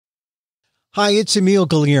Hi, it's Emil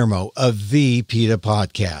Guillermo of the PETA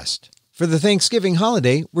podcast. For the Thanksgiving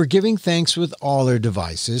holiday, we're giving thanks with all our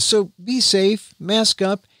devices, so be safe, mask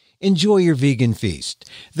up, enjoy your vegan feast.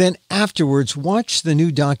 Then afterwards, watch the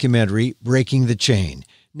new documentary, Breaking the Chain,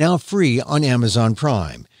 now free on Amazon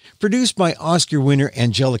Prime. Produced by Oscar winner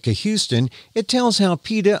Angelica Houston, it tells how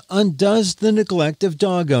PETA undoes the neglect of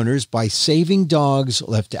dog owners by saving dogs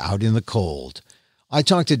left out in the cold. I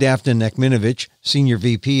talked to Daphne Nekminovich, Senior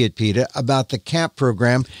VP at PETA, about the CAP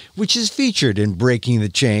program, which is featured in Breaking the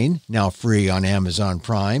Chain, now free on Amazon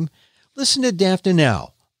Prime. Listen to Daphne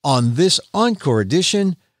now on this encore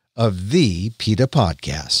edition of the PETA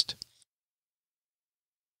podcast.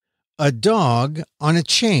 A dog on a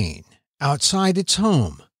chain outside its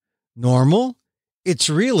home. Normal? It's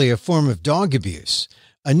really a form of dog abuse.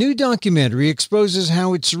 A new documentary exposes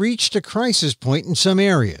how it's reached a crisis point in some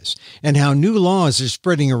areas and how new laws are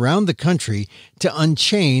spreading around the country to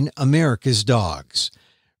unchain America's dogs.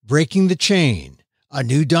 Breaking the Chain, a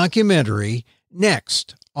new documentary,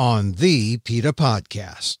 next on the PETA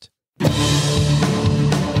podcast.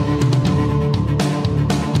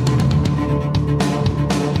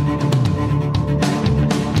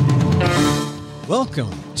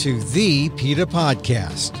 Welcome to the PETA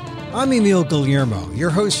podcast. I'm Emil Guillermo, your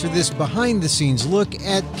host for this behind-the-scenes look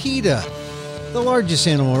at PETA, the largest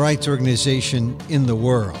animal rights organization in the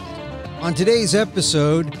world. On today's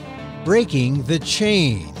episode, Breaking the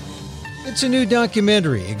Chain. It's a new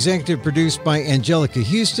documentary, executive produced by Angelica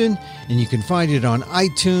Houston, and you can find it on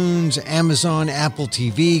iTunes, Amazon, Apple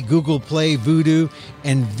TV, Google Play, Vudu,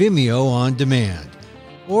 and Vimeo on demand.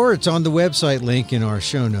 Or it's on the website link in our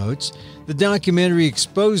show notes. The documentary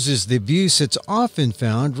exposes the abuse that's often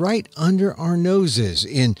found right under our noses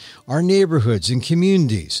in our neighborhoods and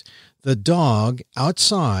communities. The dog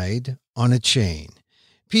outside on a chain.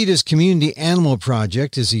 PETA's Community Animal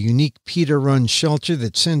Project is a unique PETA-run shelter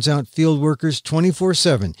that sends out field workers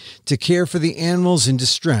 24/7 to care for the animals in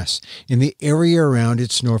distress in the area around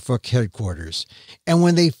its Norfolk headquarters. And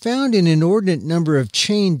when they found an inordinate number of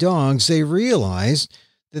chained dogs, they realized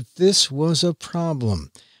that this was a problem.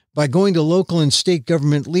 By going to local and state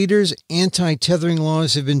government leaders, anti-tethering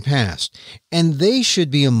laws have been passed, and they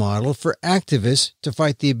should be a model for activists to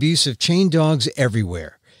fight the abuse of chained dogs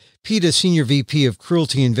everywhere. PETA Senior VP of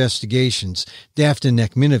Cruelty Investigations, Daphne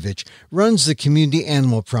Nekminovich, runs the Community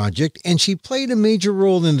Animal Project, and she played a major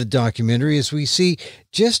role in the documentary as we see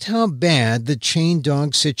just how bad the chained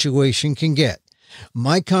dog situation can get.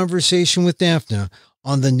 My conversation with Daphne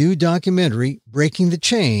on the new documentary, Breaking the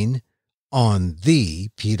Chain, on the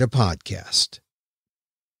PETA podcast.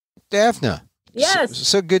 Daphne. Yes.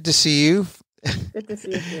 So good to see you. Good to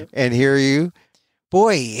see you too. And hear you.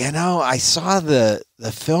 Boy, I saw the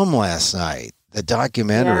film last night, the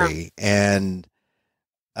documentary, and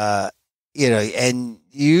and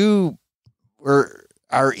you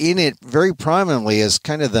are in it very prominently as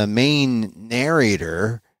kind of the main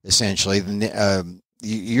narrator, essentially.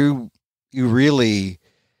 You really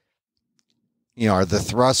are the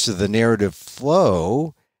thrust of the narrative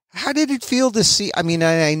flow. How did it feel to see? I mean,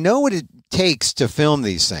 I know what it takes to film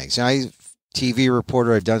these things. I'm a TV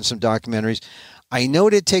reporter. I've done some documentaries. I know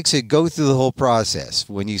what it takes to go through the whole process.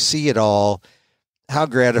 When you see it all, how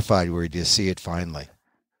gratified were you to see it finally?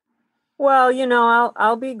 Well,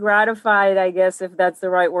 I'll be gratified, I guess, if that's the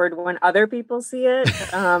right word, when other people see it.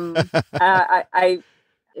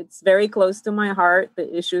 It's very close to my heart.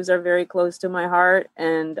 The issues are very close to my heart.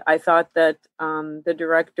 And I thought that the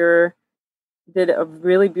director did a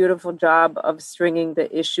really beautiful job of stringing the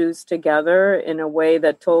issues together in a way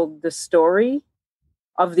that told the story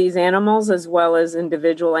of these animals as well as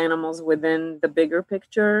individual animals within the bigger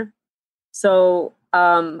picture. So,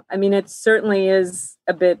 it certainly is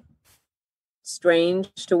a bit strange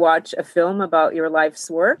to watch a film about your life's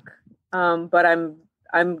work. But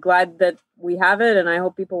I'm glad that we have it, and I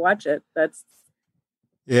hope people watch it. That's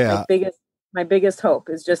my biggest hope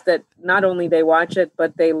is just that not only they watch it,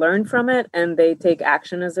 but they learn from it and they take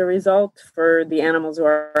action as a result for the animals who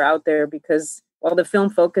are out there. Because while the film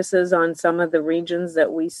focuses on some of the regions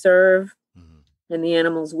that we serve and the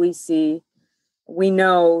animals we see, we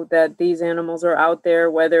know that these animals are out there,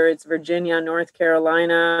 whether it's Virginia, North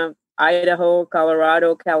Carolina, Idaho,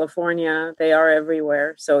 Colorado, California, they are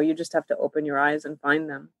everywhere. So you just have to open your eyes and find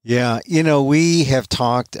them. Yeah. We have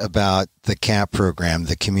talked about the CAP program,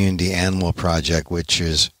 the Community Animal Project, which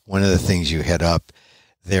is one of the things you head up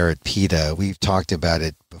there at PETA. We've talked about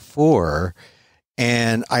it before.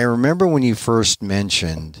 And I remember when you first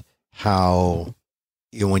mentioned how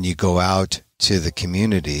when you go out to the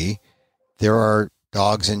community, there are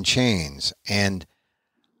dogs in chains. And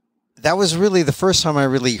that was really the first time I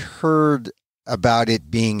really heard about it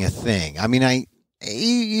being a thing. I mean,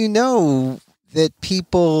 you know that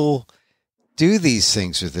people do these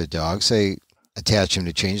things with their dogs. They attach them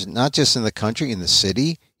to change, not just in the country, in the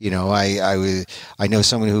city. You know, I know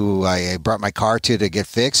someone who I brought my car to get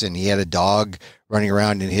fixed, and he had a dog running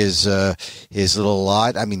around in his little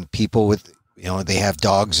lot. I mean, people with, you know, they have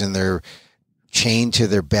dogs and they're chained to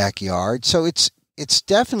their backyard. So it's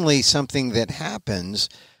definitely something that happens,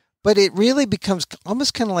 but it really becomes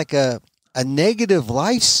almost kind of like a negative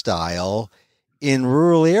lifestyle in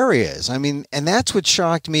rural areas. I mean, and that's what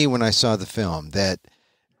shocked me when I saw the film, that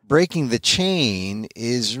breaking the chain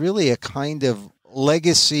is really a kind of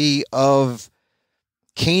legacy of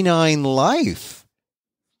canine life.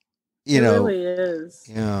 You know, really is.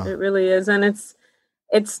 Yeah. It really is. And it's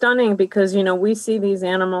stunning because, you know, we see these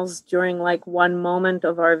animals during like one moment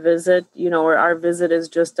of our visit, you know, or our visit is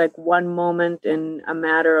just like one moment in a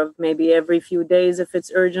matter of maybe every few days if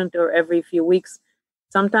it's urgent, or every few weeks,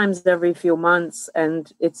 sometimes every few months.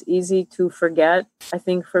 And it's easy to forget, I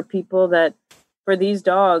think, for people, that for these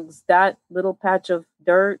dogs, that little patch of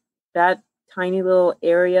dirt, that tiny little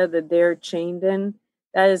area that they're chained in,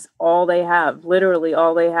 that is all they have, literally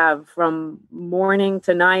all they have, from morning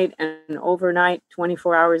to night and overnight,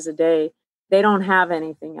 24 hours a day. They don't have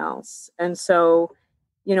anything else. And so,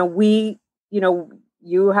 you know,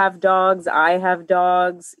 you have dogs, I have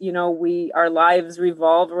dogs, you know, our lives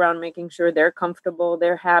revolve around making sure they're comfortable,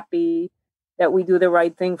 they're happy, that we do the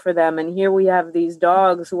right thing for them. And here we have these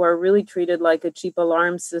dogs who are really treated like a cheap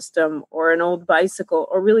alarm system or an old bicycle,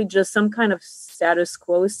 or really just some kind of status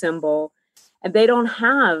quo symbol. And they don't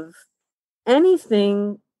have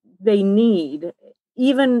anything they need,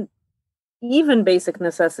 even basic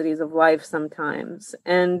necessities of life sometimes.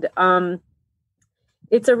 And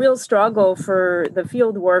it's a real struggle for the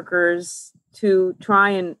field workers to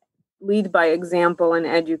try and lead by example and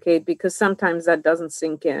educate, because sometimes that doesn't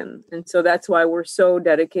sink in. And so that's why we're so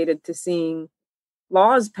dedicated to seeing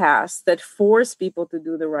laws passed that force people to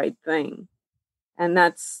do the right thing. And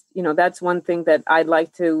that's, you know, that's one thing that I'd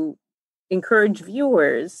like to encourage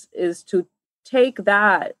viewers, is to take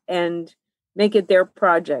that and make it their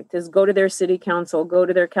project, is go to their city council, go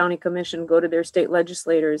to their county commission, go to their state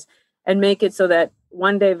legislators, and make it so that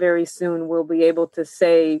one day very soon we'll be able to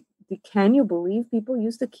say, can you believe people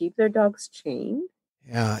used to keep their dogs chained?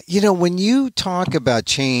 Yeah. You know, when you talk about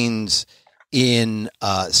chains in,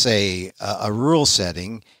 say, a rural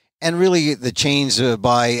setting, and really the chains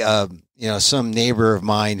by, you know, some neighbor of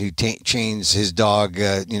mine who chains his dog,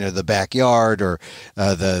 you know, the backyard, or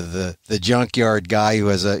the junkyard guy who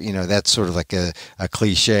has a, you know, that's sort of like a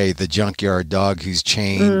cliche, the junkyard dog who's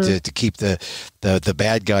chained to keep the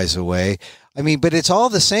bad guys away. I mean, but it's all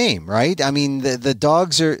the same, right? I mean, the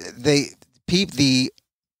dogs are, the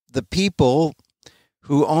people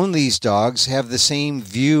who own these dogs have the same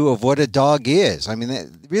view of what a dog is. I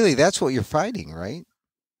mean, really, that's what you're fighting, right?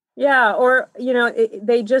 Yeah, or, you know,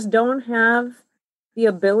 they just don't have the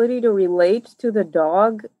ability to relate to the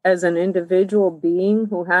dog as an individual being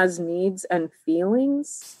who has needs and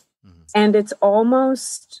feelings. Mm-hmm. And it's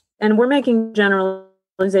almost, and we're making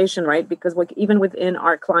generalization, right? Because like even within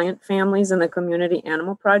our client families in the Community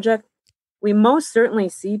Animal Project, we most certainly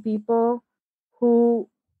see people who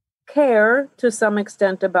care to some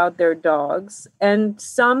extent about their dogs, and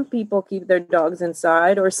some people keep their dogs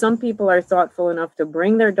inside, or some people are thoughtful enough to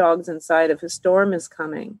bring their dogs inside if a storm is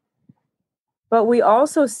coming. But we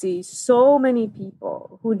also see so many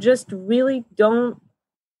people who just really don't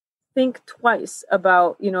think twice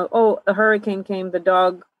about, you know, oh, a hurricane came, the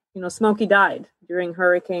dog, you know, Smokey died during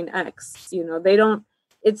Hurricane X. You know, they don't,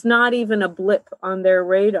 it's not even a blip on their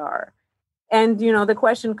radar. And, you know, the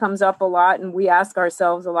question comes up a lot, and we ask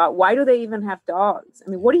ourselves a lot, why do they even have dogs? I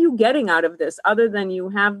mean, what are you getting out of this other than you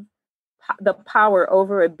have the power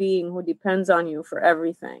over a being who depends on you for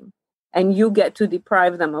everything? And you get to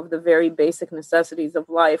deprive them of the very basic necessities of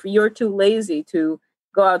life. You're too lazy to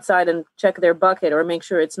go outside and check their bucket or make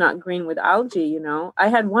sure it's not green with algae, you know. I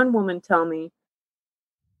had one woman tell me,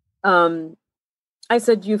 I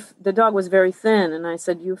said, the dog was very thin. And I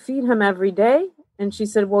said, you feed him every day? And she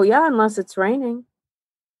said, well, yeah, unless it's raining.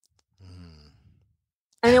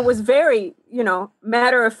 And it was very, you know,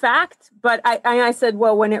 matter of fact. But I said,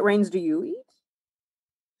 well, when it rains, do you eat?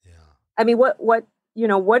 Yeah. I mean,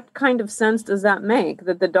 what kind of sense does that make,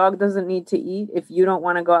 that the dog doesn't need to eat if you don't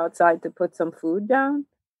want to go outside to put some food down?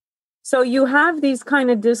 So you have these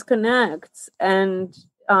kind of disconnects. And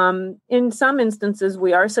in some instances,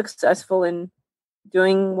 we are successful in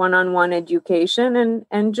doing one-on-one education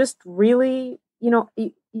and just really, you know,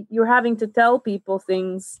 you're having to tell people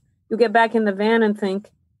things. You get back in the van and think,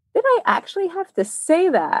 did I actually have to say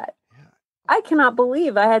that? I cannot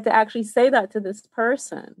believe I had to actually say that to this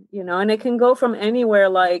person, and it can go from anywhere,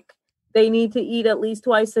 like they need to eat at least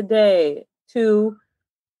twice a day, to,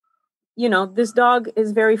 this dog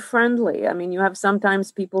is very friendly. I mean, you have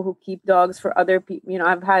sometimes people who keep dogs for other people.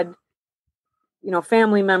 I've had,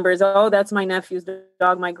 family members, oh, that's my nephew's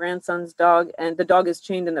dog, my grandson's dog, and the dog is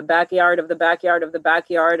chained in the backyard of the backyard of the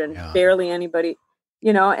backyard, and barely anybody,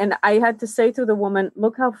 and I had to say to the woman,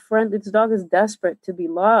 look how friendly, this dog is desperate to be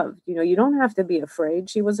loved. You don't have to be afraid.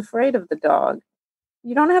 She was afraid of the dog.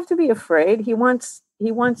 You don't have to be afraid. He loves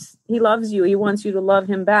you. He wants you to love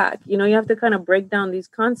him back. You have to kind of break down these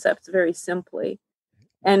concepts very simply.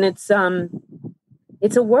 And it's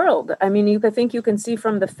a world. I mean, I think you can see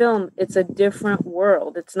from the film, it's a different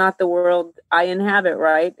world. It's not the world I inhabit,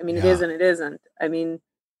 right? I mean, It is and it isn't. I mean,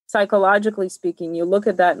 psychologically speaking, you look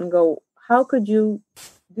at that and go, how could you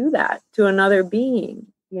do that to another being?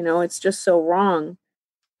 It's just so wrong.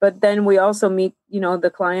 But then we also meet,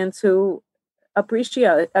 the clients who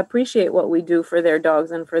appreciate what we do for their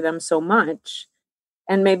dogs and for them so much.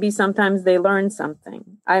 And maybe sometimes they learn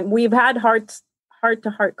something. We've had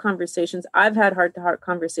heart-to-heart conversations. I've had heart-to-heart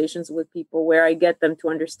conversations with people where I get them to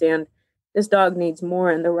understand this dog needs more,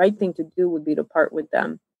 and the right thing to do would be to part with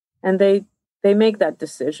them. And they make that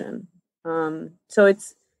decision. So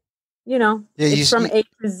it's, it's from A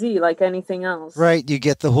to Z, like anything else. Right. You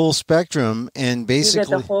get the whole spectrum, and basically you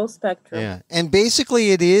get the whole spectrum. Yeah. And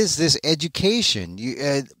basically it is this education.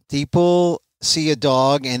 People see a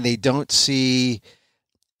dog and they don't see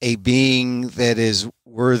a being that is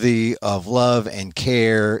worthy of love and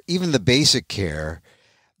care, even the basic care.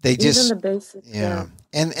 Even the basic care.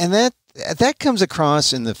 And that comes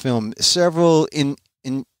across in the film, several in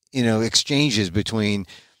exchanges between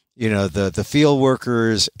the field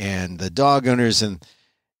workers and the dog owners, and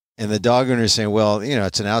the dog owners saying, well,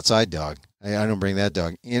 it's an outside dog. I don't bring that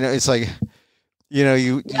dog. It's like,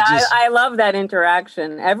 I love that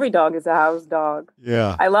interaction. Every dog is a house dog.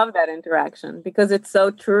 Yeah. I love that interaction because it's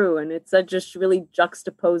so true. And just really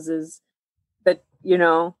juxtaposes that,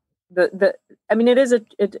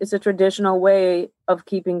 it's a traditional way of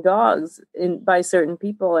keeping dogs by certain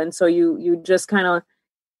people. And so you just kind of,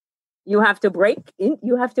 you have to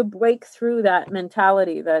break through that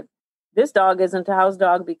mentality that this dog isn't a house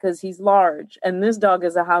dog because he's large, and this dog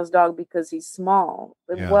is a house dog because he's small.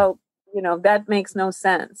 Yeah. Well, that makes no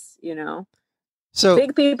sense, So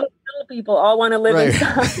big people, little people all want to live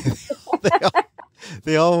inside.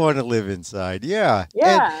 They all want to live inside. Yeah.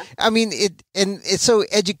 Yeah. And so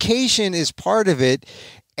education is part of it.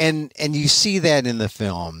 And you see that in the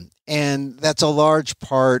film, and that's a large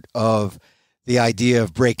part of the idea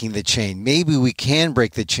of breaking the chain. Maybe we can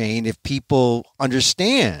break the chain if people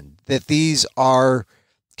understand that these are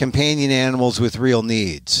companion animals with real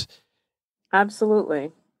needs.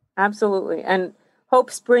 Absolutely. Absolutely. And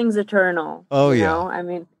hope springs eternal. Oh,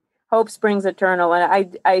 yeah. Hope springs eternal.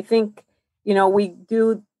 And I think, we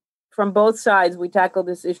do from both sides, we tackle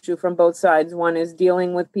this issue from both sides. One is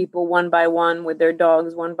dealing with people one by one, with their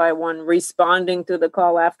dogs one by one, responding to the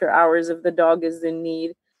call after hours if the dog is in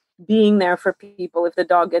need, being there for people if the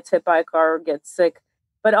dog gets hit by a car or gets sick,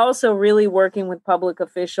 but also really working with public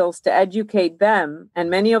officials to educate them.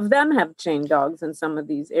 And many of them have chained dogs in some of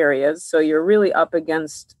these areas. So you're really up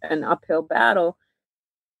against an uphill battle,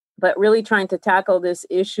 but really trying to tackle this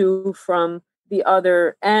issue from the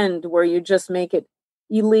other end where you just make it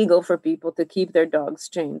illegal for people to keep their dogs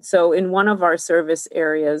chained. So in one of our service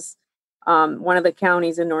areas, one of the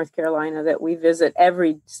counties in North Carolina that we visit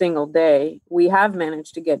every single day, we have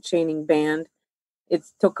managed to get chaining banned. It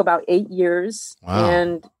took about 8 years. Wow.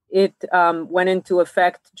 And it went into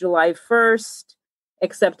effect July 1st,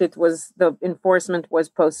 except the enforcement was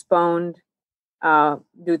postponed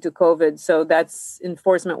due to COVID. So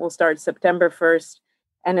enforcement will start September 1st.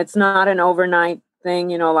 And it's not an overnight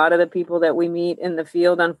thing. A lot of the people that we meet in the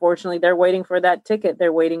field, unfortunately, they're waiting for that ticket.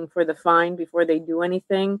 They're waiting for the fine before they do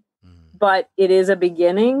anything. But it is a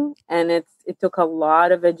beginning, and it took a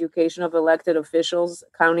lot of education of elected officials,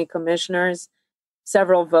 county commissioners,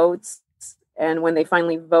 several votes. And when they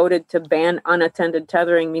finally voted to ban unattended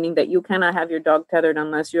tethering, meaning that you cannot have your dog tethered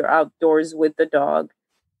unless you're outdoors with the dog,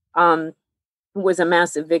 was a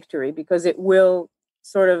massive victory, because it will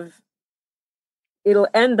it'll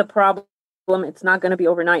end the problem. It's not going to be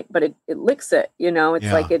overnight, but it licks it.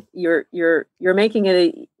 It's like you're making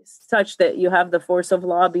it such that you have the force of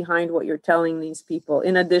law behind what you're telling these people,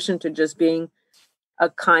 in addition to just being a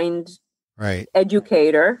kind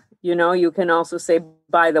educator. You can also say,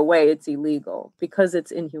 by the way, it's illegal because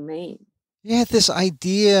it's inhumane. Yeah, this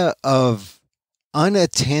idea of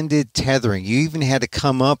unattended tethering. You even had to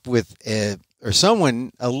come up with or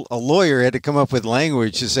someone, a lawyer had to come up with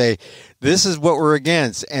language to say, this is what we're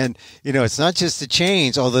against. And, it's not just the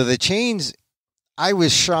chains, although the chains, I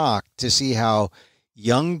was shocked to see how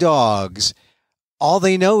young dogs, all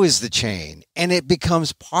they know is the chain, and it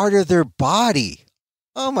becomes part of their body.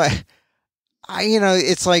 Oh my,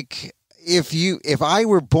 it's like if I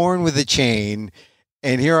were born with a chain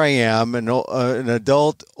and here I am, an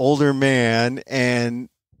adult, older man, and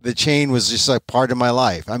the chain was just like part of my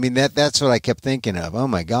life. I mean, that's what I kept thinking of. Oh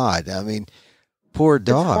my God. I mean, poor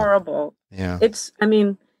dog. It's horrible. Yeah.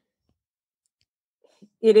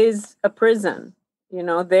 It is a prison.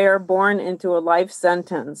 They are born into a life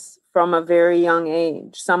sentence from a very young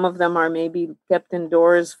age. Some of them are maybe kept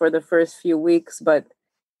indoors for the first few weeks, but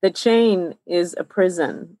the chain is a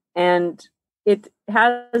prison, and it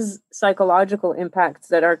has psychological impacts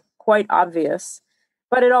that are quite obvious,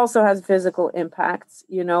 but it also has physical impacts.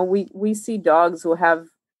 We see dogs who have,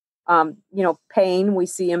 pain. We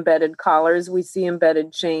see embedded collars. We see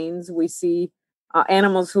embedded chains. We see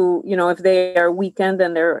animals who, if they are weakened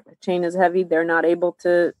and their chain is heavy, they're not able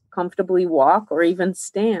to comfortably walk or even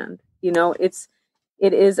stand. It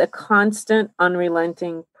is a constant,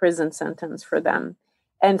 unrelenting prison sentence for them.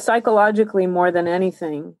 And psychologically, more than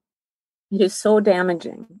anything, it is so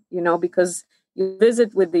damaging, because you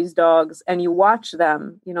visit with these dogs and you watch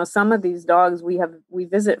them. Some of these dogs we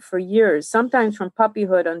visit for years, sometimes from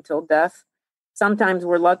puppyhood until death. Sometimes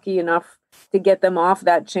we're lucky enough to get them off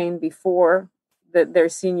that chain before their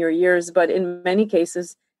senior years, but in many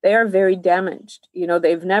cases they are very damaged.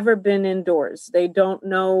 They've never been indoors. They don't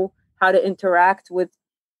know how to interact with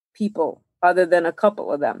people other than a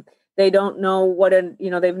couple of them. They don't know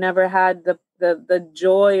they've never had the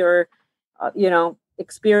joy or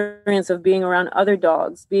experience of being around other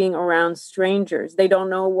dogs, being around strangers. They don't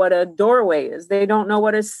know what a doorway is. They don't know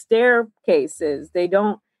what a staircase is.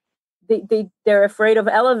 They're afraid of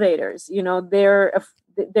elevators.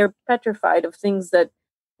 They're petrified of things that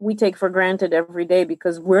we take for granted every day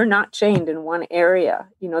because we're not chained in one area.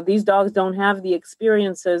 These dogs don't have the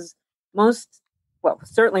experiences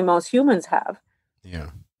certainly most humans have. Yeah.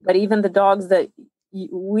 But even the dogs that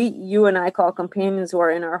you and I call companions who are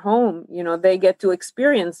in our home, they get to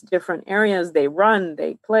experience different areas. They run,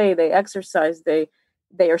 they play, they exercise, they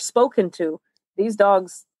are spoken to. These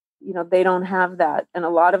dogs, they don't have that. And a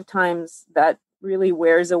lot of times that really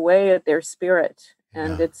wears away at their spirit.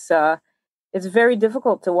 And it's very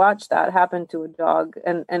difficult to watch that happen to a dog.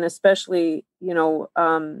 And especially,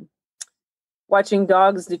 watching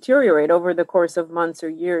dogs deteriorate over the course of months or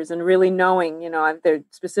years, and really knowing, there are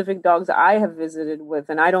specific dogs I have visited with,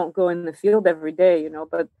 and I don't go in the field every day,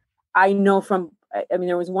 but I know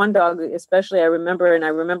there was one dog, especially I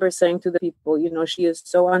remember saying to the people, she is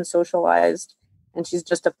so unsocialized and she's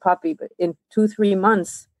just a puppy, but in 2-3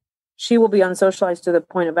 months, she will be unsocialized to the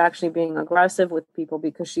point of actually being aggressive with people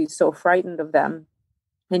because she's so frightened of them.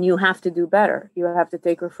 And you have to do better. You have to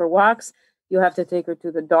take her for walks. You have to take her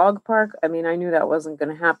to the dog park. I mean, I knew that wasn't going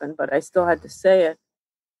to happen, but I still had to say it.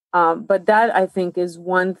 But that, I think, is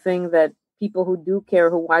one thing that people who do care,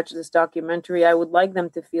 who watch this documentary, I would like them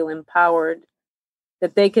to feel empowered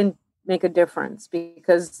that they can make a difference,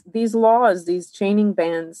 because these laws, these chaining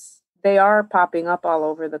bans, they are popping up all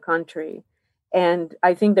over the country. And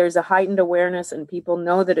I think there's a heightened awareness, and people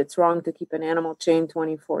know that it's wrong to keep an animal chained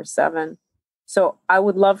 24/7. So I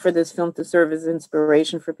would love for this film to serve as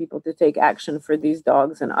inspiration for people to take action for these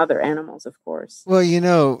dogs and other animals, of course. Well,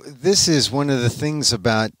 this is one of the things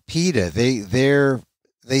about PETA.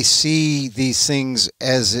 They see these things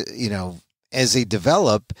as they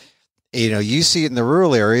develop. You see it in the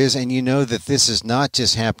rural areas, and that this is not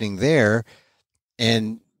just happening there.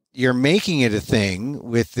 And you're making it a thing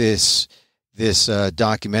with this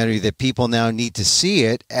documentary that people now need to see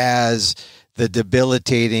it as the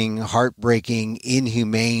debilitating, heartbreaking,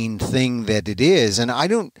 inhumane thing that it is. And I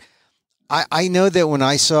know that when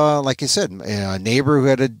I saw, like I said, a neighbor who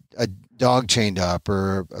had a dog chained up,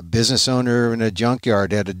 or a business owner in a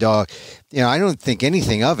junkyard had a dog, I don't think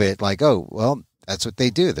anything of it like, oh, well, that's what they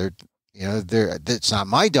do. It's not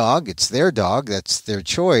my dog. It's their dog. That's their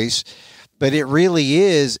choice. But it really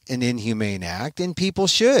is an inhumane act, and people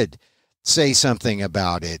should say something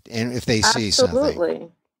about it. And if they see something.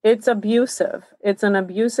 Absolutely. It's abusive. It's an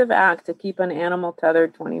abusive act to keep an animal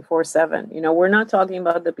tethered 24/7. We're not talking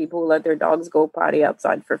about the people who let their dogs go potty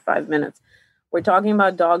outside for 5 minutes. We're talking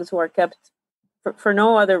about dogs who are kept for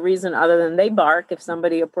no other reason other than they bark if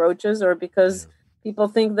somebody approaches, or because people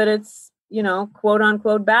think that it's, quote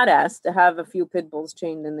unquote badass to have a few pit bulls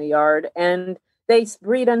chained in the yard, and they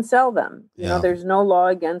breed and sell them. There's no law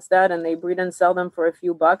against that, and they breed and sell them for a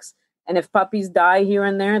few bucks. And if puppies die here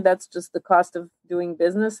and there, that's just the cost of doing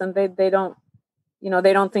business. And they don't,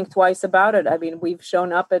 they don't think twice about it. I mean, we've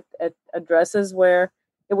shown up at addresses where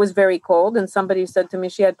it was very cold and somebody said to me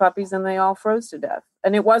she had puppies and they all froze to death.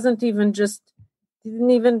 And it wasn't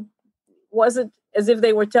as if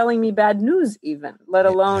they were telling me bad news even, let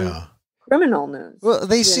alone criminal news. Well,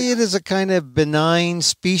 they see it as a kind of benign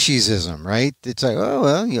speciesism, right? It's like, oh,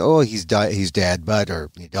 well, he's dead, but, or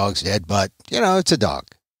the dog's dead, but, it's a dog,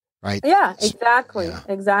 right? Yeah, exactly.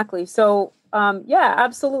 Exactly. So,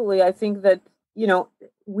 absolutely. I think that,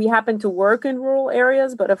 we happen to work in rural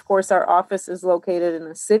areas, but of course our office is located in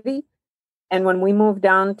a city. And when we moved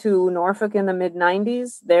down to Norfolk in the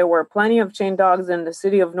mid-90s, there were plenty of chained dogs in the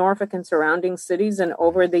city of Norfolk and surrounding cities. And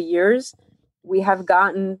over the years, we have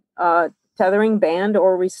gotten tethering banned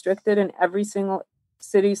or restricted in every single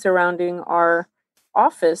city surrounding our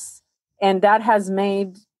office. And that has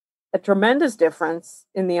made a tremendous difference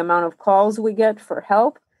in the amount of calls we get for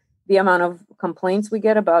help, the amount of complaints we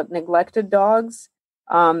get about neglected dogs.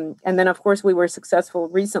 And then, of course, we were successful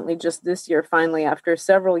recently, just this year, finally, after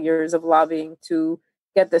several years of lobbying to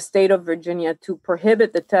get the state of Virginia to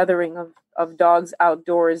prohibit the tethering of dogs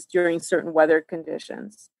outdoors during certain weather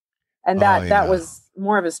conditions. And that was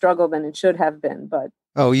more of a struggle than it should have been. But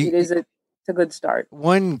it's a good start.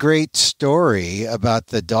 One great story about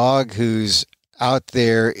the dog who's out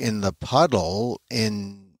there in the puddle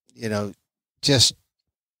in,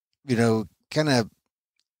 kind of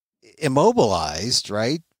immobilized,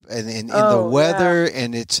 right? And in the weather,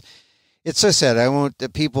 and it's so sad.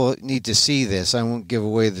 People need to see this. I won't give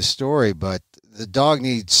away the story, but the dog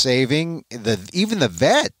needs saving. Even the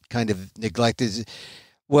vet kind of neglected.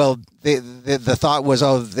 Well, the thought was,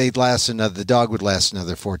 the dog would last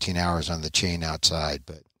another 14 hours on the chain outside,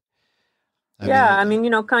 but. I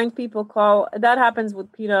mean, kind people call. That happens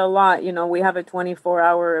with PETA a lot. We have a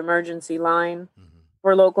 24-hour emergency line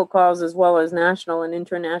for local calls as well as national and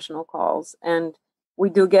international calls. And we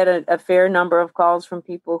do get a fair number of calls from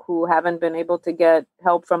people who haven't been able to get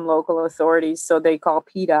help from local authorities. So they call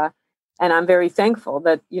PETA. And I'm very thankful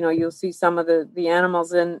that, you'll see some of the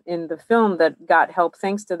animals in the film that got help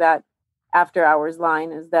thanks to that after hours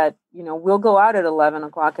line is that, we'll go out at 11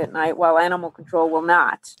 o'clock at night while animal control will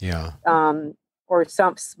not. Yeah. Or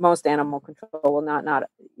most animal control will not,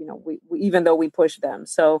 we even though we push them.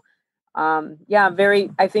 So,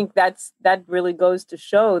 I think that really goes to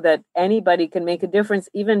show that anybody can make a difference,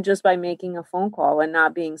 even just by making a phone call and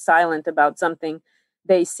not being silent about something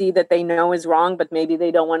they see that they know is wrong, but maybe they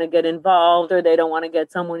don't want to get involved or they don't want to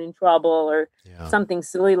get someone in trouble or something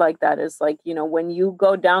silly like that. Is like, when you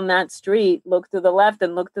go down that street, look to the left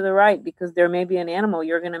and look to the right, because there may be an animal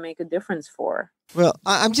you're going to make a difference for. Well,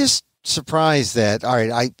 I'm just surprised that, all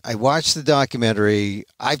right, I watched the documentary.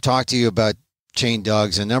 I've talked to you about chained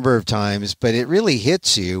dogs a number of times, but it really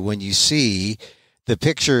hits you when you see the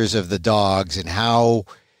pictures of the dogs and how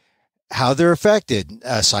they're affected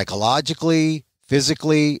psychologically,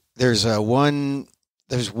 physically. There's one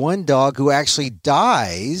dog who actually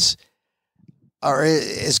dies or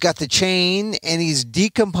has got the chain and he's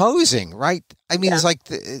decomposing, right? I mean, It's like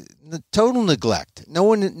the total neglect. No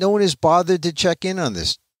one is bothered to check in on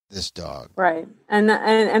this dog. Right. And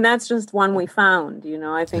that's just one we found,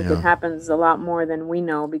 I think it happens a lot more than we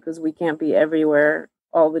know because we can't be everywhere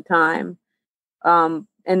all the time. And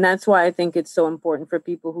that's why I think it's so important for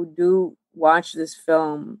people who do watch this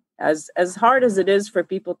film, as hard as it is for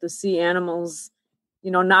people to see animals,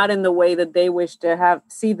 not in the way that they wish to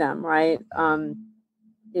see them, right?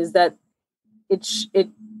 Is that it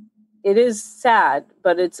is sad,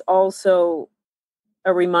 but it's also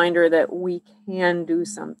a reminder that we can do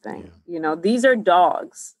something. These are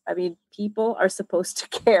dogs. I mean, people are supposed to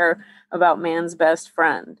care about man's best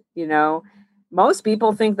friend. Most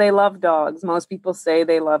people think they love dogs. Most people say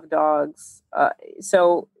they love dogs.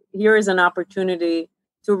 So here is an opportunity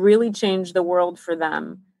to really change the world for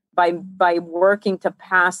them by working to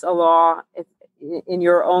pass a law in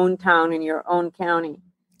your own town, in your own county,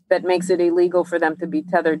 that makes it illegal for them to be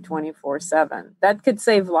tethered 24/7. That could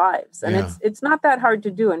save lives. And it's not that hard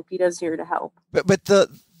to do, and PETA's here to help. But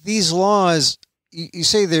these laws, you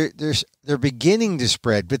say they're beginning to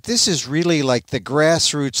spread, but this is really like the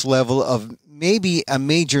grassroots level of maybe a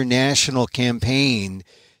major national campaign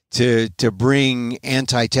to bring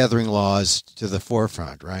anti-tethering laws to the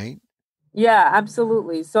forefront, right? Yeah,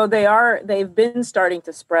 absolutely. So they've been starting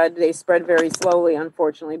to spread. They spread very slowly,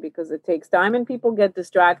 unfortunately, because it takes time and people get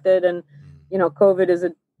distracted. And, COVID is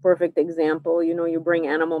a perfect example. You bring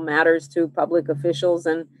animal matters to public officials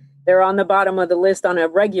and they're on the bottom of the list on a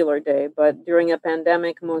regular day. But during a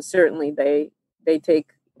pandemic, most certainly they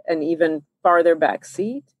take an even farther back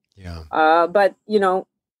seat. Yeah. But you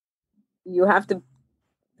have to.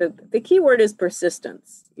 The key word is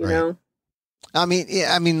persistence. You Right. know. I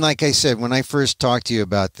mean, like I said, when I first talked to you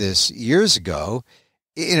about this years ago,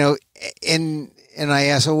 and I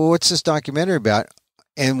asked, well, what's this documentary about?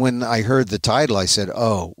 And when I heard the title, I said,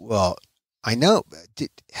 oh, well, I know.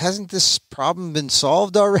 Hasn't this problem been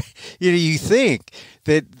solved already? You think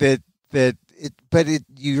but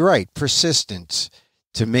you're right, persistence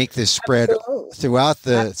to make this spread Absolutely.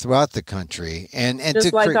 throughout the country, and Just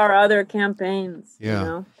to like our other campaigns,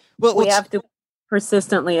 yeah. Well, we have to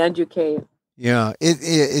persistently educate. yeah,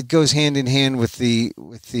 it goes hand in hand with the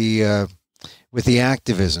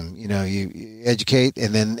activism. You educate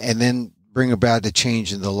and then bring about a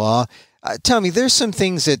change in the law. Tell me, there's some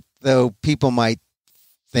things that though people might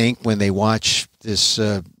think when they watch this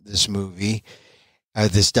movie,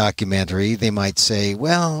 this documentary, they might say,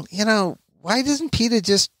 well, why doesn't PETA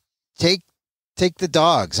just take the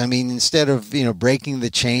dogs? I mean, instead of breaking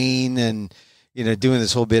the chain and doing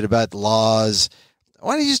this whole bit about laws.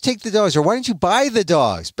 Why don't you just take the dogs, or why don't you buy the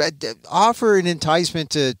dogs? But offer an enticement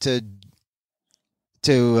to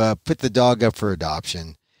put the dog up for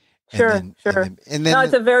adoption. Sure. And then no,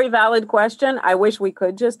 it's a very valid question. I wish we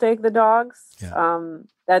could just take the dogs. Yeah.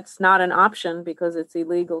 That's not an option because it's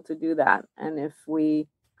illegal to do that. And if we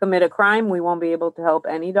commit a crime, we won't be able to help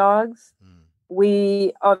any dogs.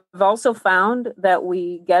 We have also found that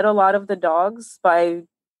we get a lot of the dogs by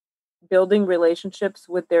building relationships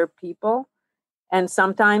with their people. And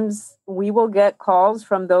sometimes we will get calls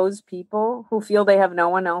from those people who feel they have no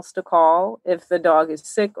one else to call if the dog is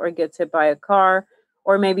sick or gets hit by a car,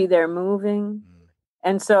 or maybe they're moving.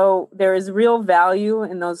 And so there is real value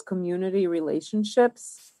in those community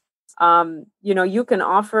relationships. You can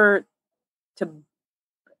offer to,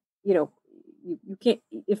 you can't,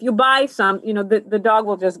 if you buy some, the dog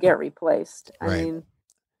will just get replaced. Right. I mean,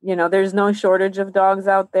 there's no shortage of dogs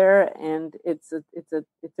out there, and it's a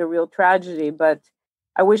real tragedy, but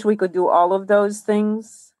I wish we could do all of those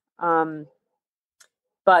things.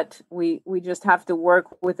 But we just have to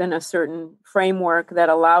work within a certain framework that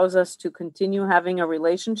allows us to continue having a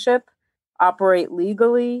relationship, operate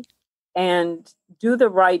legally, and do the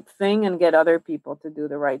right thing and get other people to do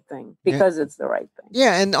the right thing because it's the right thing.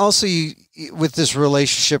 Yeah, and also with this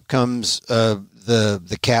relationship comes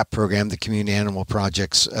the CAP program, the Community Animal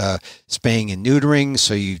Project's spaying and neutering.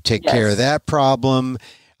 So you take care of that problem.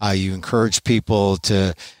 You encourage people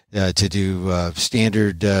to do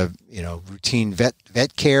standard, routine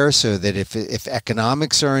vet care, so that if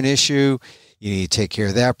economics are an issue, you need to take care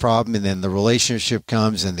of that problem. And then the relationship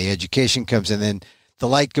comes, and the education comes, and then the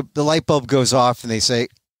light bulb goes off, and they say,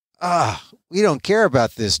 we don't care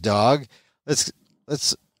about this dog. Let's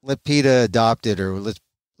let PETA adopt it, or let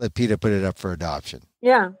PETA put it up for adoption.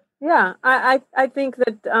 Yeah. I think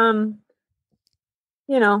that,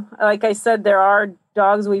 like I said, there are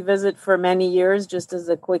dogs we visit for many years. Just as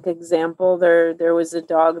a quick example, there was a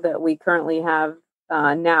dog that we currently have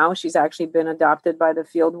now. She's actually been adopted by the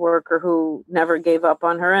field worker who never gave up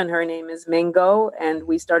on her, and her name is Mingo. And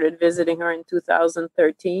we started visiting her in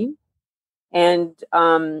 2013. And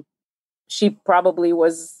she probably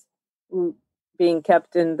was being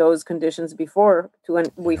kept in those conditions before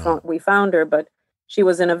we found her, but she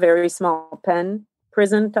was in a very small pen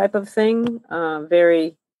prison type of thing,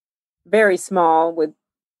 very, very small, with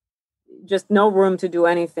just no room to do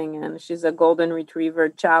anything in. She's a golden retriever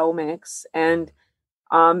chow mix. And,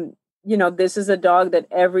 this is a dog that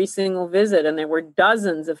every single visit, and there were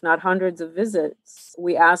dozens, if not hundreds of visits,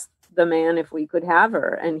 we asked the man if we could have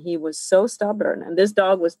her. And he was so stubborn. And this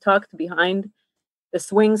dog was tucked behind the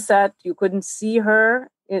swing set. You couldn't see her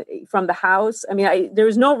from the house. I mean, there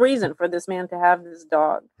was no reason for this man to have this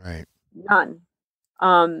dog. Right. None.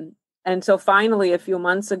 And so finally, a few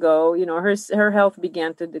months ago, her health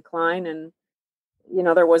began to decline, and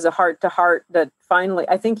there was a heart-to-heart that finally,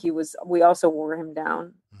 I think we also wore him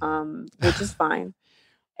down, which is fine.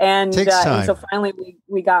 And so finally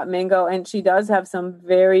we got Mingo, and she does have some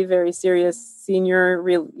very, very serious senior,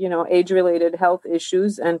 age-related health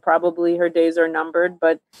issues, and probably her days are numbered,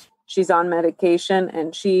 but she's on medication,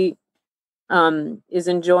 and she is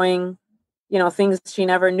enjoying, things she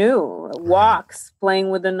never knew, walks, playing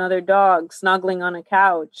with another dog, snuggling on a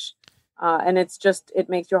couch. And it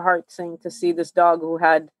makes your heart sing to see this dog who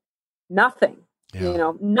had nothing.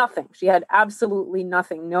 Nothing. She had absolutely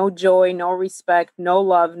nothing. No joy, no respect, no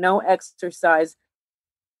love, no exercise,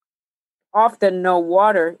 often no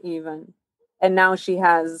water even. And now she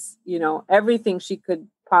has, everything she could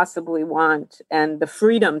possibly want, and the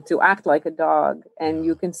freedom to act like a dog. And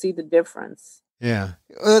you can see the difference. Yeah.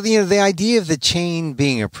 Well, the idea of the chain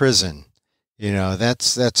being a prison,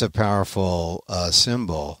 That's a powerful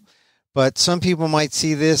symbol. But some people might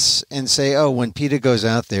see this and say, "Oh, when PETA goes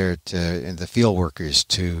out there and the field workers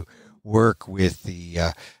to work with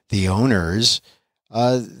the owners,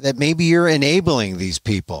 that maybe you're enabling these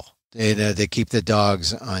people to keep the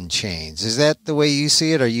dogs on chains." Is that the way you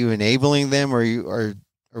see it? Are you enabling them, or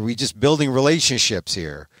are we just building relationships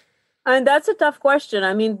here? And that's a tough question.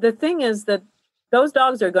 I mean, the thing is that those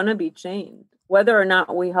dogs are going to be chained, whether or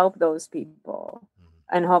not we help those people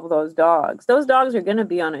and help those dogs. Those dogs are going to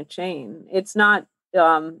be on a chain. It's not,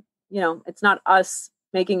 it's not us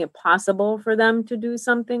making it possible for them to do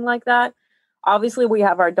something like that. Obviously, we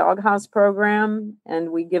have our doghouse program,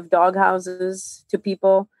 and we give dog houses to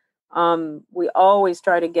people. We always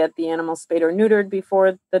try to get the animal spayed or neutered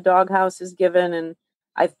before the doghouse is given, and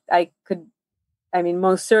I mean,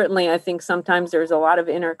 most certainly, I think sometimes there's a lot of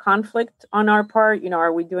inner conflict on our part.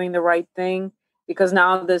 Are we doing the right thing? Because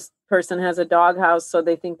now this person has a doghouse, so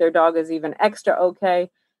they think their dog is even extra okay.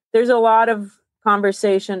 There's a lot of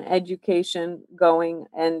conversation, education going.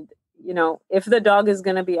 And, if the dog is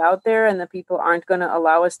going to be out there and the people aren't going to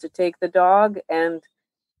allow us to take the dog and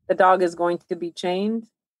the dog is going to be chained,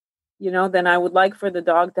 then I would like for the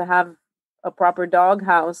dog to have a proper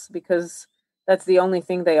doghouse, because that's the only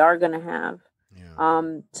thing they are going to have. Yeah.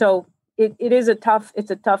 So it is a tough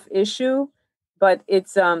issue, but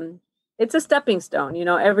it's a stepping stone.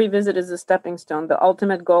 Every visit is a stepping stone. The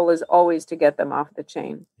ultimate goal is always to get them off the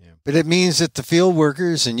chain. Yeah. But it means that the field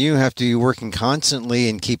workers and you have to be working constantly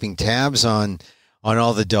and keeping tabs on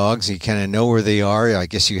all the dogs. You kind of know where they are. I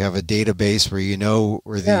guess you have a database where you know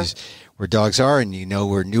where where dogs are, and you know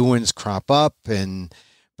where new ones crop up.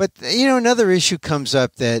 But another issue comes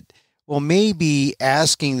up that, well, maybe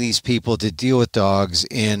asking these people to deal with dogs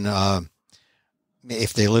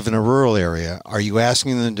if they live in a rural area, are you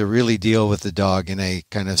asking them to really deal with the dog in a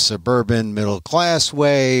kind of suburban middle class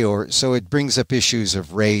way? Or so it brings up issues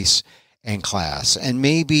of race and class, and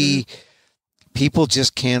maybe people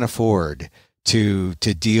just can't afford to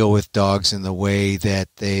deal with dogs in the way that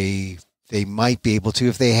they might be able to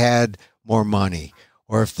if they had more money,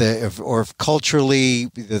 or if culturally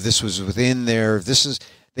this was within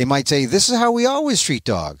they might say, this is how we always treat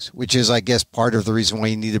dogs, which is, I guess, part of the reason why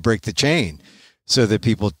you need to break the chain so that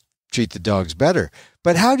people treat the dogs better.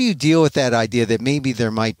 But how do you deal with that idea that maybe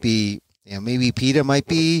there might be, maybe PETA might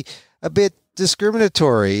be a bit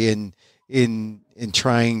discriminatory in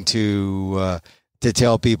trying to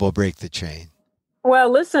tell people break the chain? Well,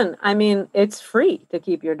 listen, I mean, it's free to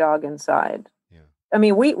keep your dog inside. Yeah. I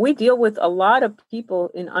mean, we deal with a lot of people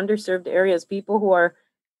in underserved areas, people who are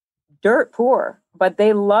dirt poor, but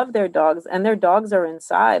they love their dogs, and their dogs are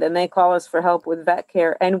inside, and they call us for help with vet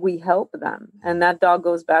care, and we help them. And that dog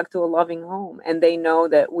goes back to a loving home, and they know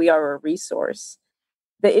that we are a resource.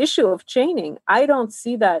 The issue of chaining, I don't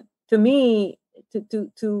see that. To me,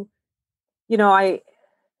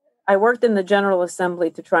 I worked in the General Assembly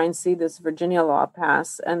to try and see this Virginia law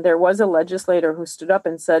pass, and there was a legislator who stood up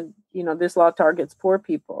and said, this law targets poor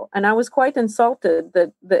people. And I was quite insulted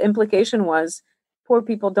that the implication was, poor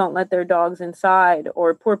people don't let their dogs inside,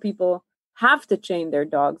 or poor people have to chain their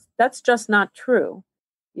dogs. That's just not true.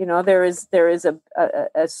 There is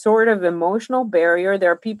a sort of emotional barrier.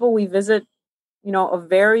 There are people we visit, of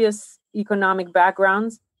various economic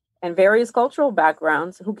backgrounds and various cultural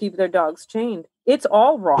backgrounds who keep their dogs chained. It's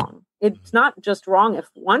all wrong. It's not just wrong if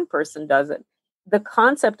one person does it. The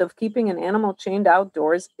concept of keeping an animal chained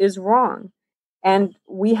outdoors is wrong, and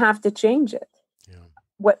we have to change it.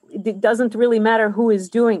 It doesn't really matter who is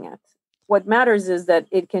doing it. What matters is that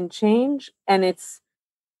it can change, and it's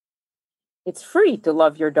free to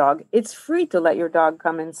love your dog. It's free to let your dog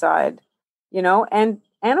come inside, and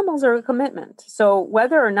animals are a commitment. So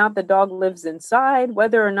whether or not the dog lives inside,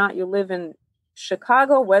 whether or not you live in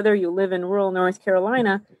Chicago, whether you live in rural North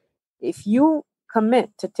Carolina, if you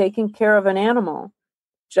commit to taking care of an animal,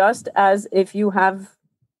 just as if you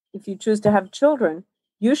choose to have children,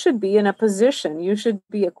 you should be in a position, you should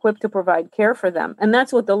be equipped to provide care for them. And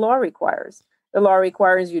that's what the law requires. The law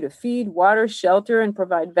requires you to feed, water, shelter, and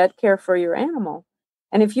provide vet care for your animal.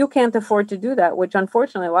 And if you can't afford to do that, which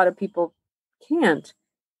unfortunately a lot of people can't,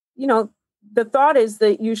 the thought is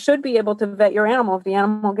that you should be able to vet your animal if the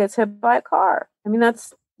animal gets hit by a car. I mean,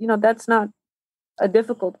 that's not a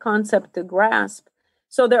difficult concept to grasp.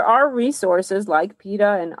 So there are resources like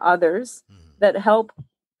PETA and others that help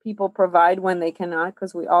people provide when they cannot,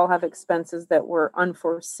 because we all have expenses that were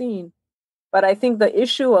unforeseen. But I think the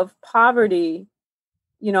issue of poverty,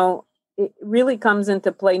 it really comes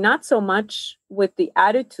into play, not so much with the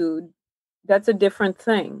attitude. That's a different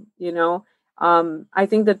thing, I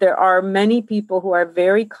think that there are many people who are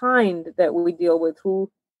very kind that we deal with,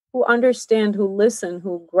 who understand, who listen,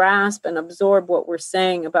 who grasp and absorb what we're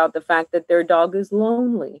saying about the fact that their dog is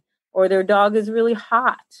lonely, or their dog is really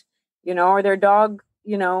hot, or their dog,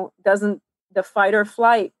 doesn't, the fight or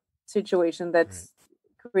flight situation that's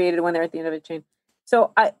created when they're at the end of a chain.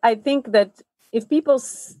 So I think that if people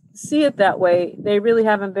see it that way, they really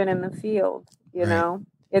haven't been in the field, know.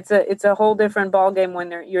 It's a whole different ballgame when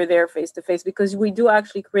you're there face to face, because we do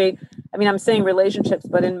actually create, I'm saying relationships,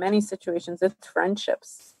 but in many situations it's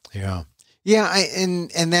friendships. Yeah. And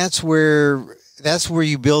that's where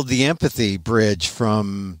you build the empathy bridge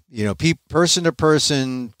from, person to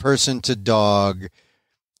person to dog.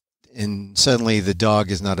 And suddenly the dog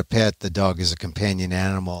is not a pet. The dog is a companion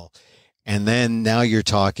animal. And then now you're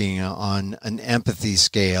talking on an empathy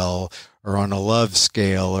scale, or on a love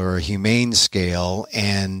scale, or a humane scale.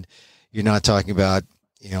 And you're not talking about,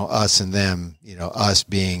 us and them, us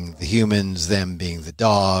being the humans, them being the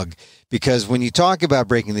dog. Because when you talk about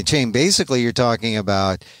breaking the chain, basically you're talking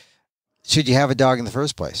about, should you have a dog in the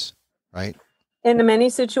first place, right? In many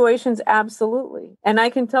situations, absolutely. And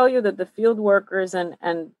I can tell you that the field workers, and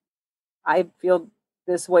I feel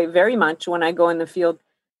this way very much when I go in the field,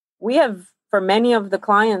 we have, for many of the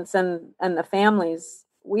clients and the families,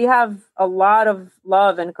 we have a lot of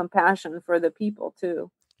love and compassion for the people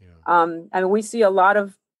too. Yeah. And we see a lot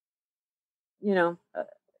of,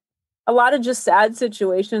 a lot of just sad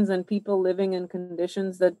situations, and people living in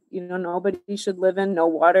conditions that, nobody should live in: no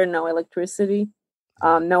water, no electricity,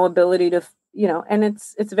 no ability to, and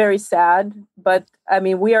it's very sad. But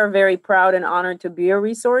we are very proud and honored to be a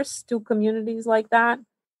resource to communities like that.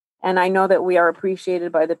 And I know that we are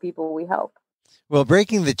appreciated by the people we help. Well,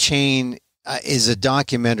 Breaking the Chain is a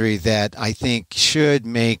documentary that I think should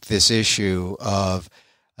make this issue of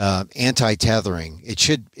anti-tethering. It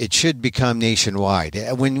should become nationwide.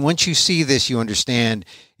 Once you see this, you understand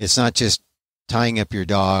it's not just tying up your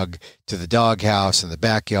dog to the doghouse in the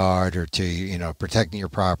backyard, or to protecting your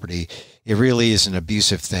property. It really is an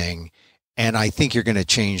abusive thing. And I think you're going to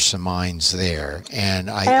change some minds there. And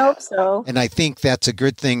I hope so. And I think that's a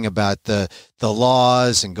good thing about the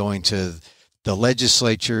laws, and going to the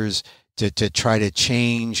legislatures to try to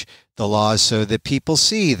change the laws so that people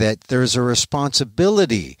see that there's a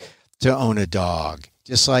responsibility to own a dog.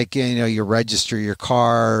 Just like, you register your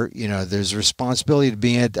car, there's a responsibility to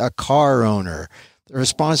be a car owner. The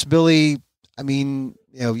responsibility,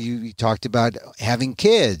 you talked about having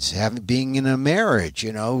kids, being in a marriage,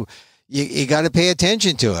 You got to pay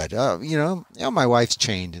attention to it. My wife's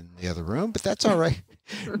chained in the other room, but that's all right.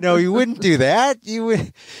 No, you wouldn't do that. You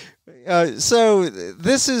would. So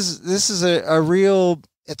this is a real.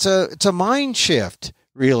 It's a mind shift,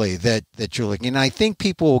 really, that you're looking. And I think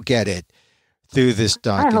people will get it through this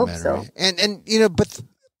documentary. I hope so. And but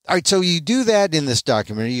all right. So you do that in this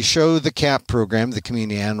documentary. You show the CAP program, the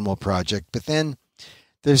Community Animal Project, but then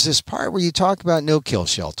there's this part where you talk about no-kill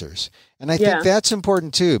shelters. And I think that's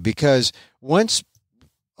important too, because once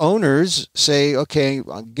owners say, okay,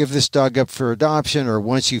 I'll give this dog up for adoption, or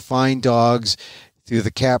once you find dogs through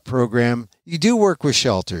the CAP program, you do work with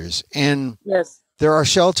shelters. And there are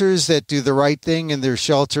shelters that do the right thing, and there's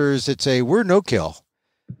shelters that say, we're no-kill.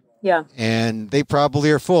 Yeah. And they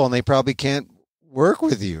probably are full, and they probably can't work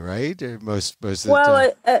with you, right? Most of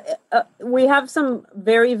the time. We have some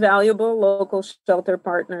very valuable local shelter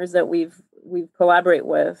partners that we've collaborate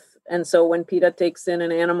with. And so when PETA takes in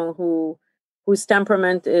an animal whose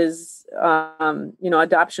temperament is,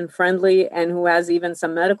 adoption friendly, and who has even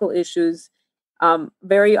some medical issues,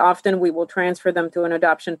 very often we will transfer them to an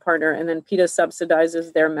adoption partner, and then PETA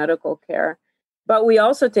subsidizes their medical care. But we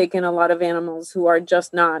also take in a lot of animals who are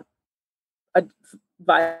just not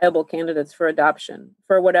viable candidates for adoption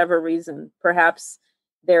for whatever reason. Perhaps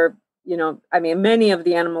they're, many of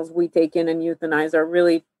the animals we take in and euthanize are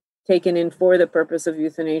really taken in for the purpose of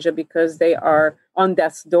euthanasia because they are on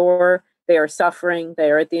death's door, they are suffering, they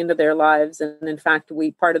are at the end of their lives. And in fact,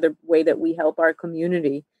 part of the way that we help our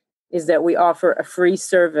community is that we offer a free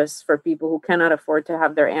service for people who cannot afford to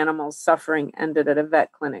have their animals suffering ended at a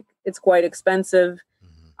vet clinic. It's quite expensive.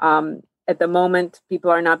 At the moment,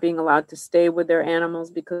 people are not being allowed to stay with their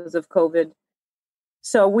animals because of COVID.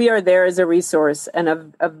 So we are there as a resource, and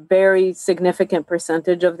a very significant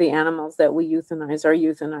percentage of the animals that we euthanize are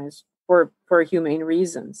euthanized for humane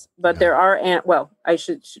reasons. But there are, I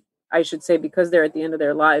should say, because they're at the end of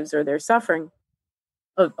their lives or they're suffering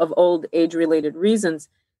of old age-related reasons.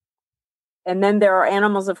 And then there are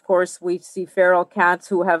animals, of course, we see feral cats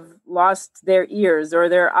who have lost their ears or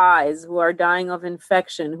their eyes, who are dying of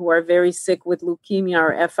infection, who are very sick with leukemia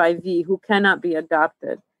or FIV, who cannot be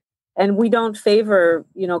adopted. And we don't favor,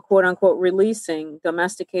 quote unquote, releasing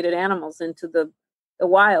domesticated animals into the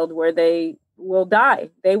wild where they will die.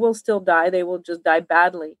 They will still die. They will just die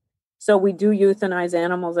badly. So we do euthanize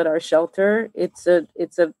animals at our shelter. It's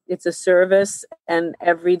a service, and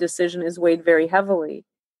every decision is weighed very heavily.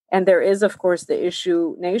 And there is, of course, the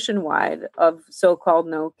issue nationwide of so-called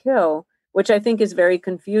no-kill, which I think is very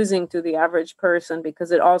confusing to the average person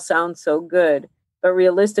because it all sounds so good. But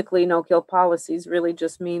realistically, no-kill policies really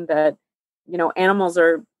just mean that, animals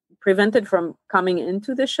are prevented from coming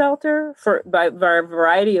into the shelter by a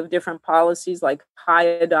variety of different policies, like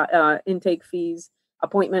high intake fees,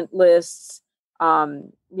 appointment lists,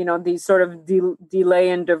 these sort of delay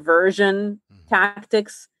and diversion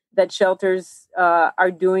tactics that shelters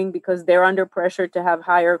are doing because they're under pressure to have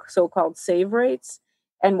higher so-called save rates.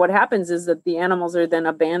 And what happens is that the animals are then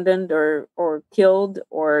abandoned or killed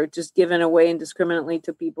or just given away indiscriminately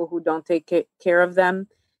to people who don't take care of them.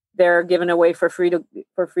 They're given away for free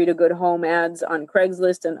to good home ads on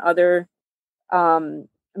Craigslist and other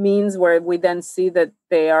means, where we then see that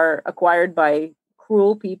they are acquired by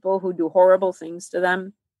cruel people who do horrible things to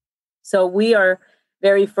them. So we are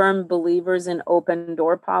very firm believers in open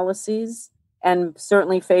door policies, and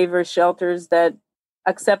certainly favor shelters that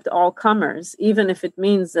accept all comers, even if it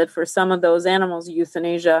means that for some of those animals,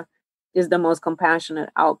 euthanasia is the most compassionate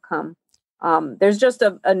outcome. There's just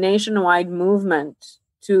a nationwide movement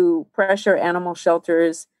to pressure animal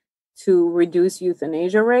shelters to reduce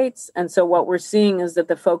euthanasia rates. And so what we're seeing is that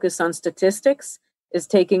the focus on statistics is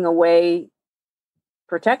taking away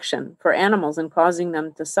protection for animals and causing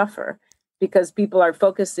them to suffer, because people are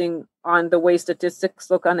focusing on the way statistics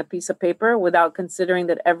look on a piece of paper without considering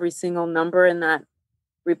that every single number in that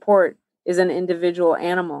report is an individual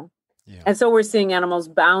animal. Yeah. And so we're seeing animals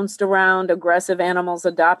bounced around, aggressive animals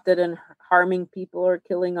adopted and harming people or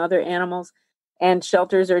killing other animals. And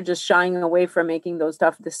shelters are just shying away from making those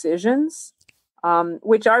tough decisions,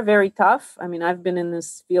 which are very tough. I mean, I've been in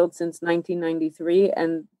this field since 1993,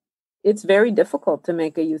 and it's very difficult to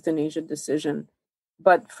make a euthanasia decision.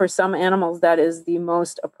 But for some animals, that is the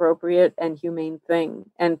most appropriate and humane thing.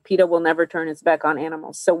 And PETA will never turn its back on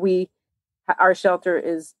animals. So our shelter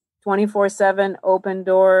is 24/7, open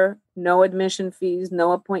door, no admission fees,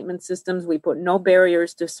 no appointment systems. We put no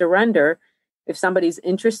barriers to surrender. If somebody's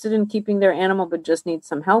interested in keeping their animal but just needs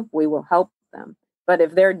some help, we will help them. But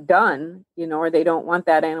if they're done, or they don't want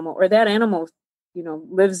that animal, or that animal,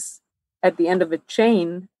 lives at the end of a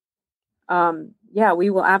chain, we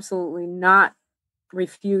will absolutely not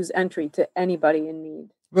refuse entry to anybody in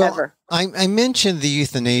need. Well, ever. I mentioned the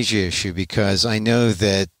euthanasia issue because I know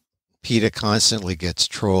that PETA constantly gets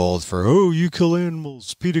trolled for, you kill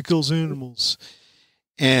animals, PETA kills animals.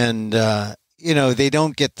 And, they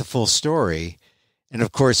don't get the full story. And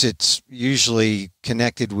of course, it's usually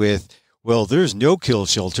connected with, well, there's no kill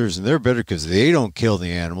shelters and they're better because they don't kill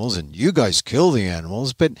the animals and you guys kill the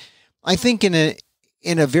animals. But I think in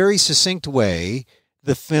a very succinct way,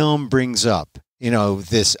 the film brings up,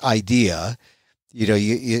 this idea.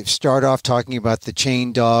 You start off talking about the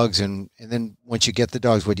chain dogs, and then once you get the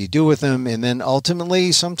dogs, what do you do with them? And then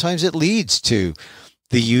ultimately, sometimes it leads to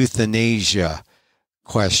the euthanasia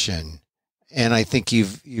question. And I think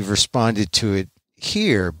you've responded to it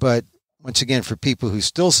here. But once again, for people who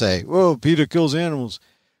still say, "Whoa, PETA kills animals,"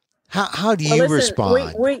 how do you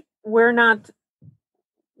respond?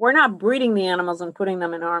 We're not breeding the animals and putting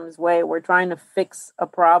them in harm's way. We're trying to fix a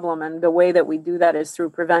problem. And the way that we do that is through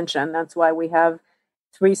prevention. That's why we have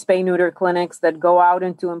 3 spay-neuter clinics that go out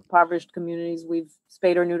into impoverished communities. We've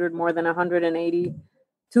spayed or neutered more than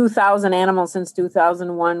 182,000 animals since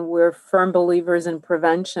 2001. We're firm believers in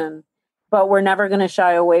prevention, but we're never going to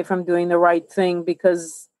shy away from doing the right thing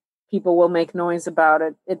because people will make noise about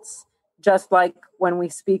it. It's just like when we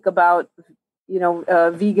speak about,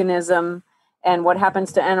 veganism, and what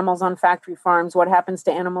happens to animals on factory farms, what happens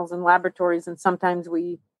to animals in laboratories. And sometimes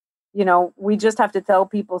we just have to tell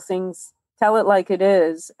people things, tell it like it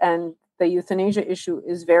is. And the euthanasia issue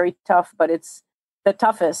is very tough, but it's the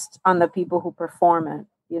toughest on the people who perform it.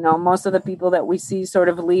 Most of the people that we see sort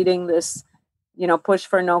of leading this, push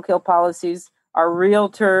for no-kill policies are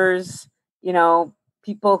realtors,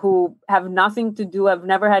 people who have nothing to do, have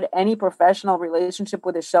never had any professional relationship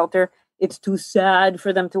with a shelter. It's too sad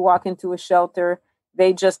for them to walk into a shelter.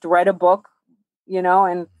 They just read a book,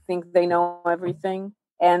 and think they know everything.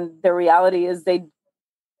 And the reality is they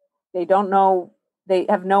don't know, they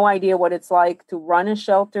have no idea what it's like to run a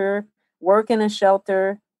shelter, work in a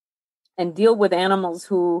shelter, and deal with animals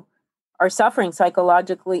who are suffering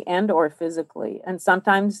psychologically and or physically. And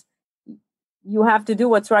sometimes you have to do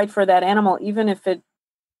what's right for that animal, even if it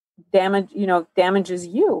damages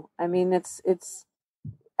you. I mean,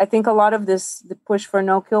 I think a lot of the push for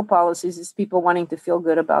no-kill policies is people wanting to feel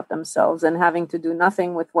good about themselves and having to do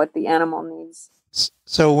nothing with what the animal needs.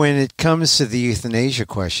 So when it comes to the euthanasia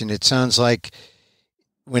question, it sounds like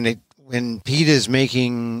when PETA is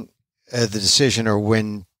making the decision, or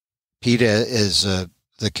when PETA is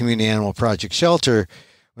the Community Animal Project Shelter,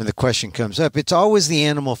 when the question comes up, it's always the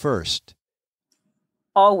animal first.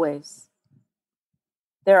 Always.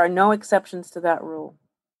 There are no exceptions to that rule,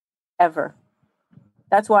 ever.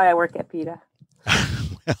 That's why I work at PETA.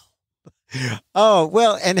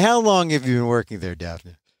 And how long have you been working there,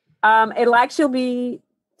 Daphne? It'll actually be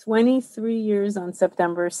 23 years on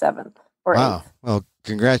September 7th or 8th. Well,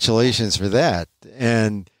 congratulations for that.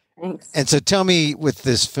 And thanks. And so tell me with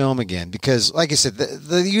this film again, because like I said,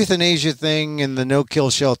 the euthanasia thing and the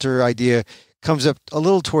no-kill shelter idea comes up a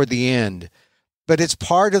little toward the end, but it's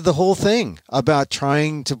part of the whole thing about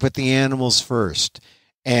trying to put the animals first.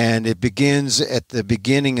 And it begins at the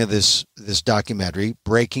beginning of this documentary,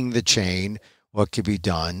 Breaking the Chain, What Could Be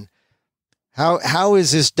Done. How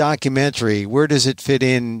is this documentary, where does it fit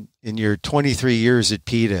in your 23 years at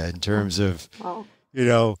PETA in terms of,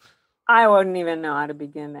 I wouldn't even know how to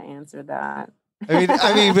begin to answer that.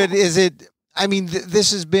 but is it,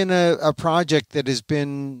 this has been a project that has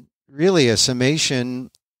been really a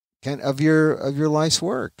summation kind of your life's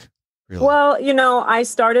work. Really. Well, I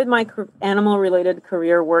started my animal-related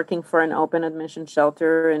career working for an open admission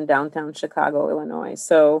shelter in downtown Chicago, Illinois.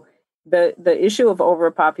 So the issue of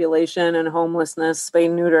overpopulation and homelessness,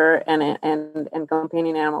 spay neuter, and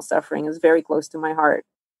companion animal suffering is very close to my heart.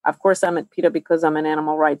 Of course, I'm at PETA because I'm an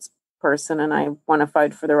animal rights person and I want to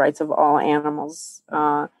fight for the rights of all animals.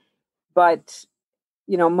 But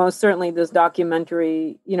most certainly this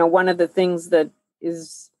documentary, one of the things that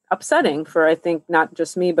is upsetting for, I think, not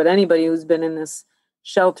just me, but anybody who's been in this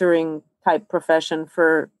sheltering type profession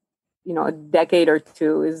for, a decade or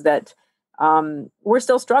two, is that we're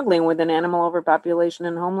still struggling with an animal overpopulation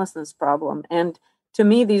and homelessness problem. And to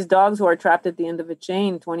me, these dogs who are trapped at the end of a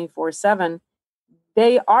chain 24/7,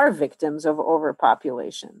 they are victims of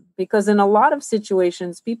overpopulation, because in a lot of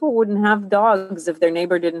situations, people wouldn't have dogs if their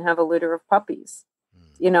neighbor didn't have a litter of puppies.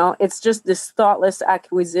 It's just this thoughtless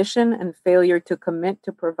acquisition and failure to commit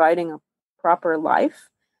to providing a proper life.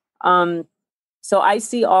 So I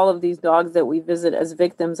see all of these dogs that we visit as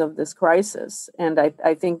victims of this crisis. And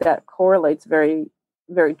I think that correlates very,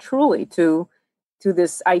 very truly to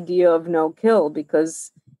this idea of no kill,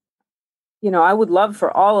 because I would love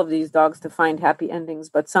for all of these dogs to find happy endings,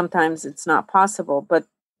 but sometimes it's not possible. But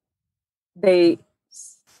I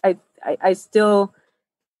still,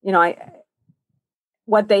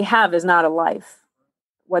 what they have is not a life.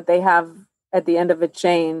 What they have at the end of a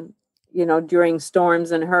chain, during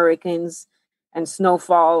storms and hurricanes and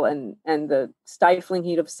snowfall and the stifling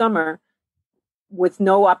heat of summer, with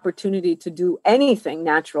no opportunity to do anything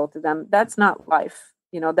natural to them, that's not life.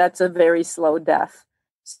 That's a very slow death.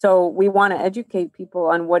 So we want to educate people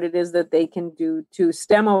on what it is that they can do to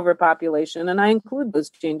stem overpopulation. And I include those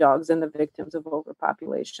chain dogs in the victims of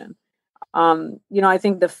overpopulation. I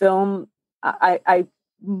think the film, I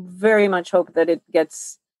very much hope that it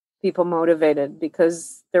gets people motivated,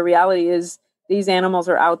 because the reality is these animals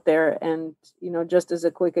are out there. And, just as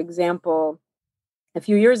a quick example, a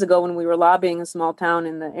few years ago when we were lobbying a small town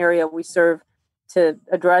in the area we serve to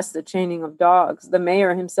address the chaining of dogs, the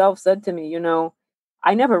mayor himself said to me,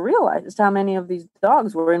 I never realized how many of these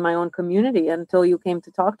dogs were in my own community until you came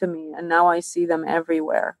to talk to me. And now I see them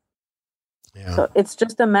everywhere. Yeah. So it's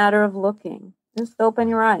just a matter of looking. Just open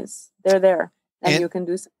your eyes. They're there. And you can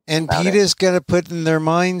do something. And PETA's got to put in their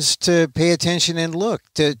minds to pay attention and look,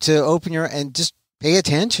 to open your, and just pay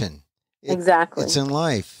attention. Exactly. It's in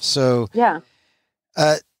life. So, yeah.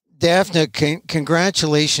 Daphne,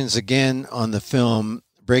 congratulations again on the film,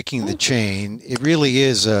 Breaking the Chain. It really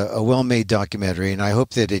is a well-made documentary, and I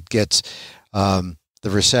hope that it gets the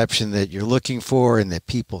reception that you're looking for, and that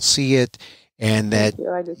people see it, and that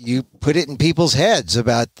you put it in people's heads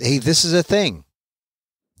about, hey, this is a thing.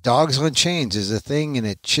 Dogs on chains is a thing, and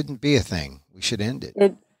it shouldn't be a thing. We should end it.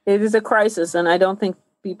 It is a crisis, and I don't think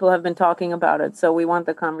people have been talking about it, so we want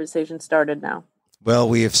the conversation started now. Well,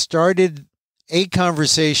 we have started a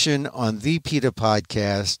conversation on the PETA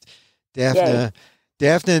podcast. Daphne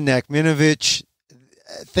Nakminovich,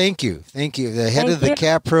 thank you. The head of the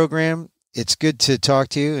CAP program. It's good to talk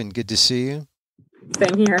to you and good to see you.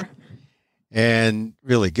 Same here. And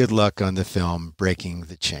really good luck on the film, Breaking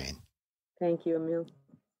the Chain. Thank you, Emil.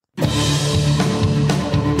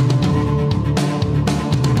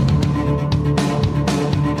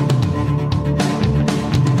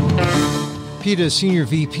 PETA Senior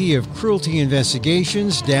VP of Cruelty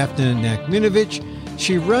Investigations, Daphne Nakminovich.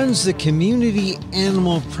 She runs the Community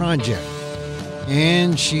Animal Project.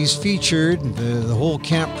 And she's featured, the whole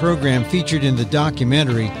CAP program featured in the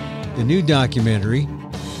documentary, the new documentary,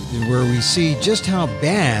 where we see just how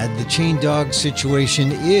bad the chain dog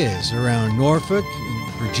situation is around Norfolk,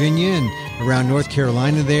 Virginia, and around North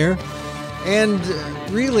Carolina there, and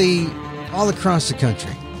really all across the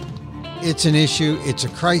country. It's an issue. It's a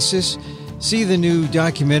crisis. See the new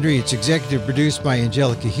documentary. It's executive produced by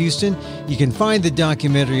Angelica Houston. You can find the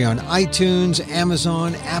documentary on iTunes,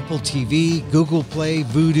 Amazon, Apple TV, Google Play,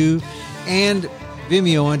 Vudu, and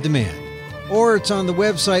Vimeo on demand. Or it's on the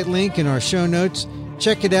website link in our show notes.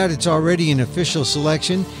 Check it out. It's already an official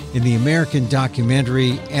selection in the American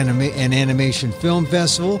Documentary and Animation Film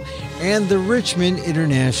Festival and the Richmond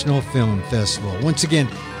International Film Festival. Once again,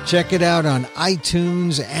 check it out on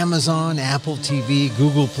iTunes, Amazon, Apple TV,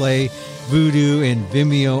 Google Play, Vudu, and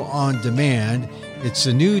Vimeo on demand. It's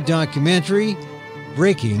a new documentary,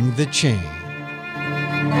 Breaking the Chain.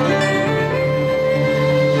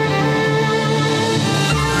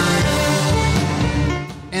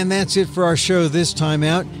 And that's it for our show this time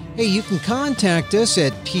out. Hey, you can contact us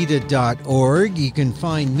at PETA.org. You can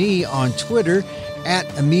find me on Twitter at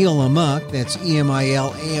Emil Amok, that's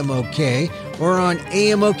EMILAMOK, or on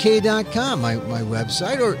AMOK.com, my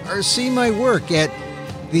website, or see my work at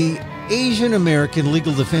the Asian American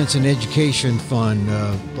Legal Defense and Education Fund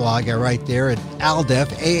blog. I write there at ALDEF,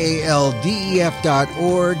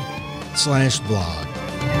 AALDEF.org/blog.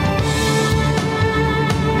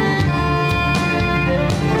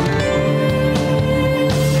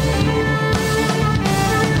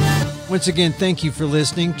 Once again, thank you for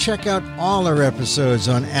listening. Check out all our episodes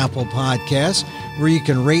on Apple Podcasts, where you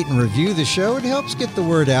can rate and review the show. It helps get the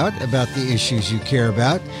word out about the issues you care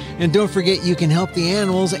about. And don't forget, you can help the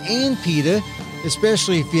animals and PETA,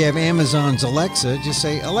 especially if you have Amazon's Alexa. Just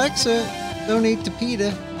say, Alexa, donate to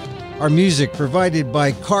PETA. Our music provided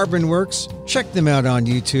by Carbonworks. Check them out on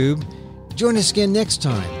YouTube. Join us again next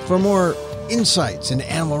time for more insights into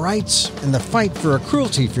animal rights and the fight for a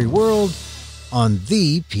cruelty-free world on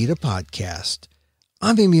the PETA Podcast.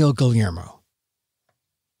 I'm Emil Guillermo.